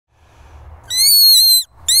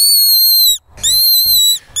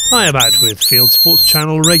I am out with Fieldsports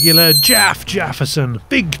Channel regular Jaf Jefferson,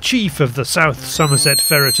 big chief of the South Somerset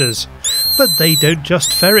Ferreters. But they don't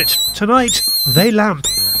just ferret. Tonight, they lamp,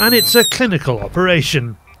 and it's a clinical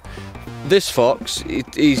operation. This fox,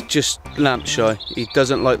 he's just lamp shy. He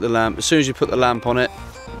doesn't like the lamp. As soon as you put the lamp on it,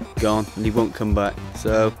 gone, and he won't come back.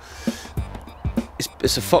 So,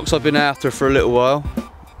 it's a fox I've been after for a little while.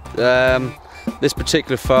 This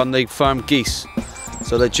particular farm, they farm geese.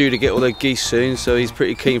 So they're due to get all their geese soon, so he's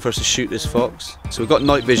pretty keen for us to shoot this fox. So we've got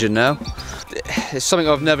night vision now. It's something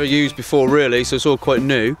I've never used before really, so it's all quite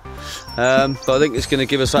new. But I think it's going to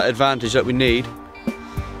give us that advantage that we need.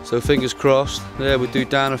 So fingers crossed, yeah, we'll do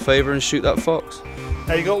Dan a favour and shoot that fox.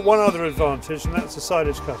 Now you've got one other advantage, and that's the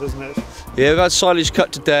silage cut, isn't it? Yeah, we've had silage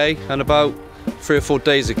cut today and about 3 or 4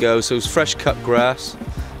 days ago, so it's fresh cut grass.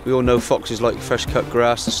 We all know foxes like fresh cut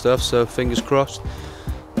grass and stuff, so fingers crossed.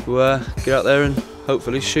 We'll get out there and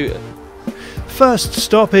hopefully shoot it. First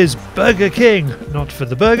stop is Burger King, not for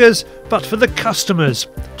the burgers, but for the customers.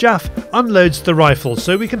 Jaf unloads the rifle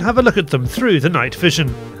so we can have a look at them through the night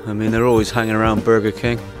vision. I mean, they're always hanging around Burger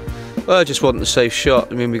King. Well, I just want a safe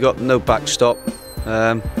shot. I mean, we got no backstop.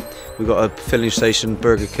 We got a filling station,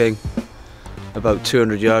 Burger King, about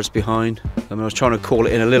 200 yards behind. I mean, I was trying to call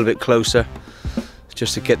it in a little bit closer,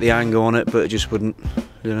 just to get the angle on it, but it just wouldn't.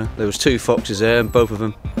 You know, there was 2 foxes there, and both of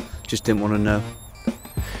them just didn't want to know.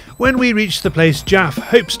 When we reach the place Jaf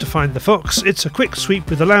hopes to find the fox, it's a quick sweep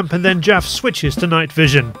with the lamp, and then Jaf switches to night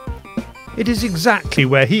vision. It is exactly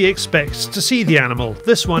where he expects to see the animal.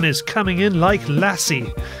 This one is coming in like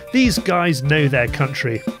Lassie. These guys know their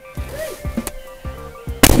country.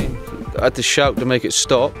 I had to shout to make it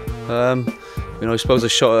stop. You know, I suppose I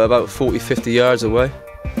shot it about 40-50 yards away.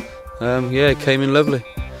 Yeah, it came in lovely.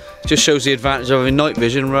 It just shows the advantage of having night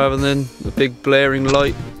vision rather than the big blaring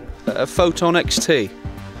light. A Photon XT.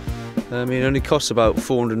 I mean, it only costs about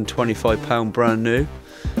 £425 brand new,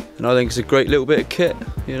 and I think it's a great little bit of kit.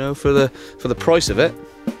 You know, for the price of it.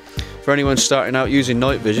 For anyone starting out using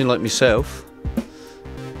night vision like myself,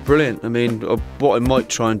 brilliant. I mean, what I might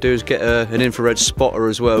try and do is get an infrared spotter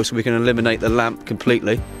as well, so we can eliminate the lamp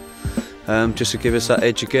completely, just to give us that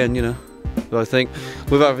edge again. You know, but I think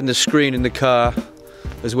with having the screen in the car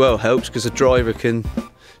as well helps, because the driver can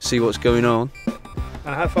see what's going on.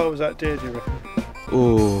 And how far was that deer, do you reckon?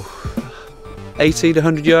 Oh, 80 to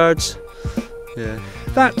 100 yards. Yeah.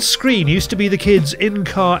 That screen used to be the kids'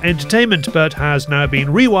 in-car entertainment, but has now been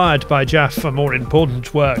rewired by Jaf for more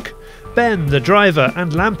important work. Ben, the driver,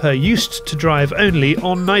 and Lamper used to drive only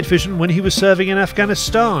on night vision when he was serving in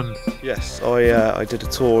Afghanistan. Yes, I did a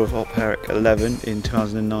tour of Op Herrick 11 in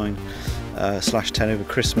 2009/10 over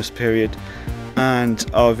Christmas period, and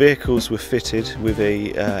our vehicles were fitted with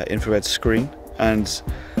a infrared screen. And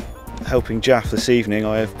helping Jaf this evening,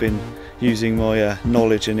 I have been using my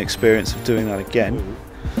knowledge and experience of doing that again.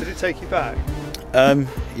 Did it take you back?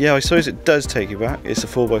 Yeah, I suppose it does take you back. It's a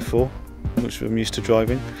 4x4, which I'm used to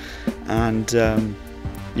driving, and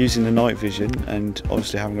using the night vision and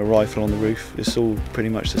obviously having a rifle on the roof, it's all pretty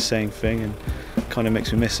much the same thing, and kind of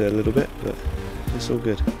makes me miss it a little bit, but it's all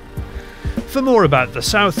good. For more about the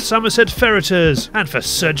South Somerset Ferreters and for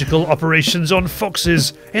surgical operations on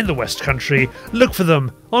foxes in the West Country, look for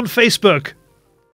them on Facebook.